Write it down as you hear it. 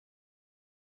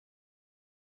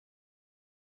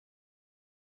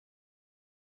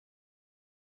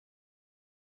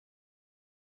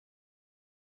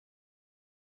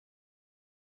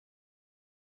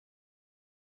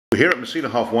We're here at Messina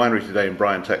Hof Winery today in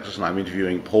Bryan, Texas, and I'm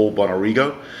interviewing Paul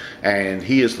Bonarrigo, and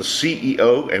he is the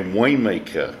CEO and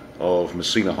winemaker of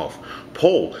Messina Hof.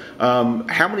 Paul,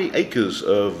 how many acres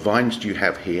of vines do you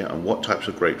have here, and what types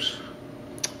of grapes?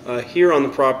 Here on the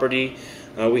property,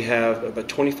 we have about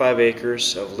 25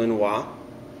 acres of Linois.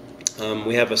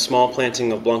 We have a small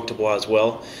planting of Blanc de Bois as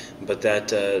well, but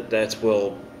that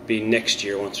will be next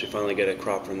year once we finally get a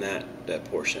crop from that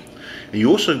portion. And you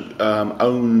also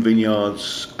own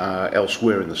vineyards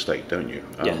elsewhere in the state, don't you?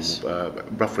 Yes.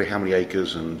 Roughly how many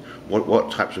acres, and what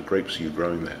types of grapes are you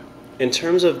growing there? In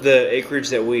terms of the acreage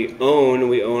that we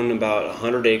own about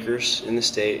 100 acres in the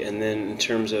state, and then in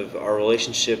terms of our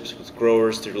relationships with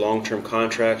growers through long-term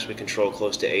contracts, we control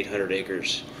close to 800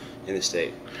 acres in the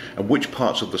state. And which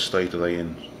parts of the state are they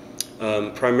in?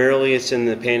 Primarily it's in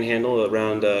the Panhandle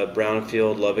around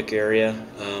Brownfield, Lubbock area.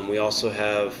 We also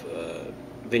have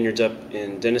vineyards up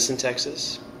in Denison,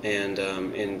 Texas, and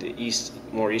in the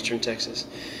more eastern Texas.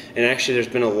 And actually there's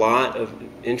been a lot of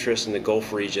interest in the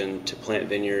Gulf region to plant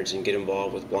vineyards and get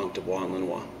involved with Blanc de Bois and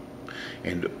Linois.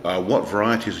 And what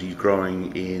varieties are you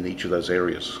growing in each of those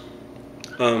areas?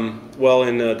 Well,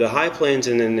 in the high plains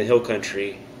and in the hill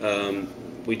country,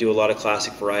 we do a lot of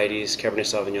classic varieties, Cabernet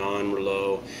Sauvignon,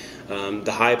 Merlot.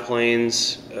 The high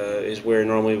plains is where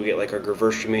normally we get like our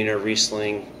Gewürztraminer,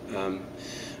 Riesling,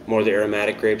 more of the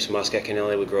aromatic grapes, Muscat,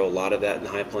 Canelli. We grow a lot of that in the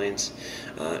high plains.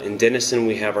 In Denison,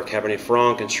 we have our Cabernet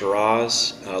Franc and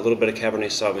Shiraz, a little bit of Cabernet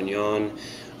Sauvignon,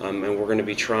 and we're going to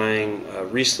be trying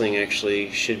Riesling. Actually,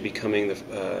 should be coming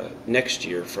next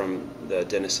year from the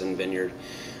Denison vineyard.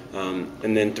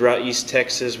 And then throughout East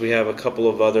Texas, we have a couple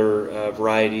of other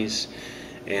varieties,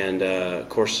 and of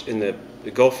course in the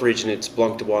Gulf region, it's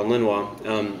Blanc de Bois and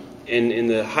Linois. And in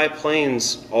the high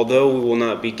plains, although we will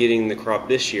not be getting the crop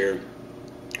this year,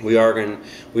 we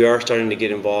are starting to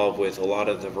get involved with a lot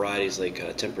of the varieties like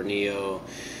Tempranillo,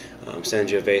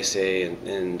 Sangiovese,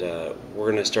 and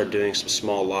we're going to start doing some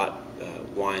small lot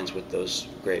wines with those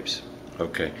grapes.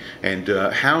 Okay. And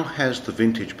how has the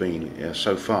vintage been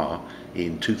so far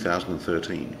in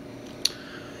 2013?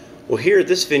 Well, here at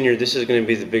this vineyard, this is going to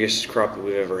be the biggest crop that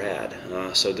we've ever had.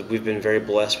 So we've been very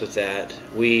blessed with that.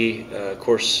 We, of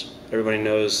course, everybody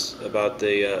knows about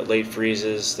the late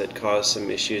freezes that caused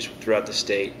some issues throughout the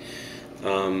state,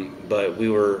 but we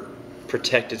were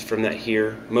protected from that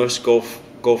here. Most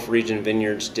Gulf region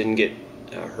vineyards didn't get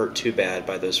hurt too bad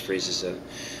by those freezes,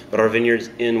 but our vineyards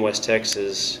in West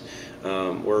Texas,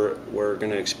 we're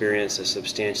going to experience a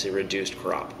substantially reduced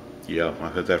crop. Yeah,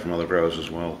 I've heard that from other growers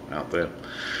as well out there.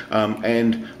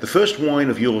 And the first wine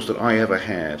of yours that I ever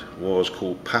had was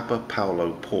called Papa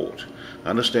Paolo Port. I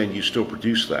understand you still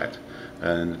produce that.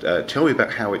 And tell me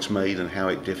about how it's made and how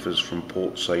it differs from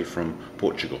port, say, from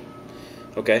Portugal.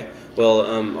 Okay. Well,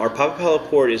 our Papa Paolo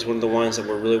Port is one of the wines that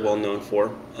we're really well known for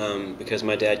because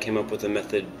my dad came up with a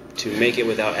method to make it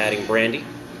without adding brandy.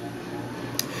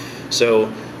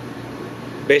 So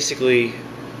basically,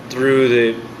 through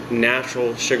the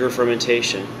natural sugar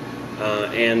fermentation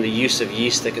and the use of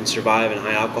yeast that can survive in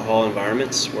high alcohol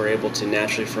environments, we're able to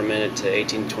naturally ferment it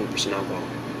to 18–20% alcohol.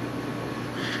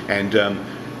 And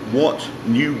what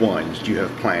new wines do you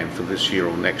have planned for this year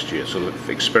or next year, sort of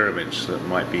experiments that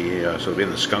might be sort of in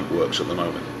the skunk works at the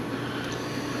moment?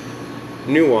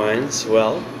 New wines,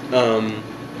 well...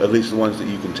 at least the ones that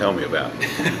you can tell me about.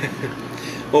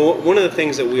 Well, one of the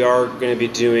things that we are going to be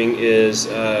doing is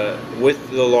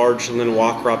with the large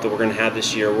Linois crop that we're going to have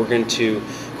this year, we're going to,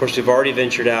 of course, we've already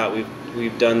ventured out.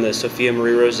 We've done the Sophia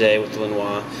Marie Rosé with the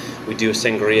Linois. We do a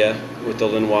Sangria with the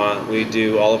Linois. We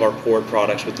do all of our poured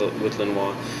products with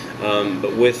Linois.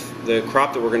 But with the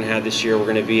crop that we're going to have this year, we're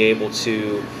going to be able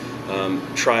to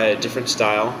try a different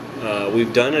style.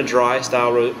 We've done a dry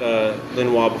style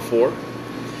Linois before,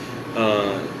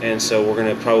 and so we're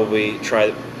going to probably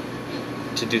try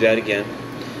to do that again.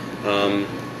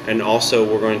 And also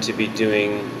we're going to be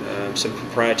doing some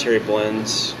proprietary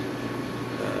blends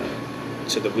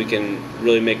so that we can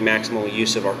really make maximal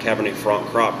use of our Cabernet Franc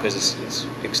crop because it's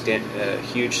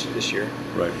huge this year.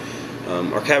 Right.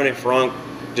 Our Cabernet Franc,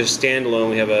 just standalone,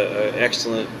 we have an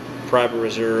excellent private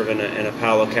reserve and a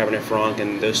Paolo Cabernet Franc,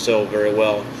 and those sell very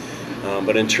well.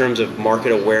 But in terms of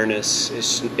market awareness,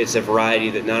 it's a variety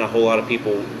that not a whole lot of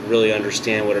people really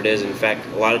understand what it is. In fact,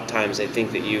 a lot of times they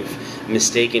think that you've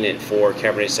mistaken it for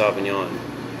Cabernet Sauvignon.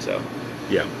 So.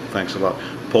 Yeah, thanks a lot.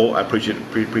 Paul, I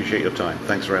appreciate your time.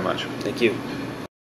 Thanks very much. Thank you.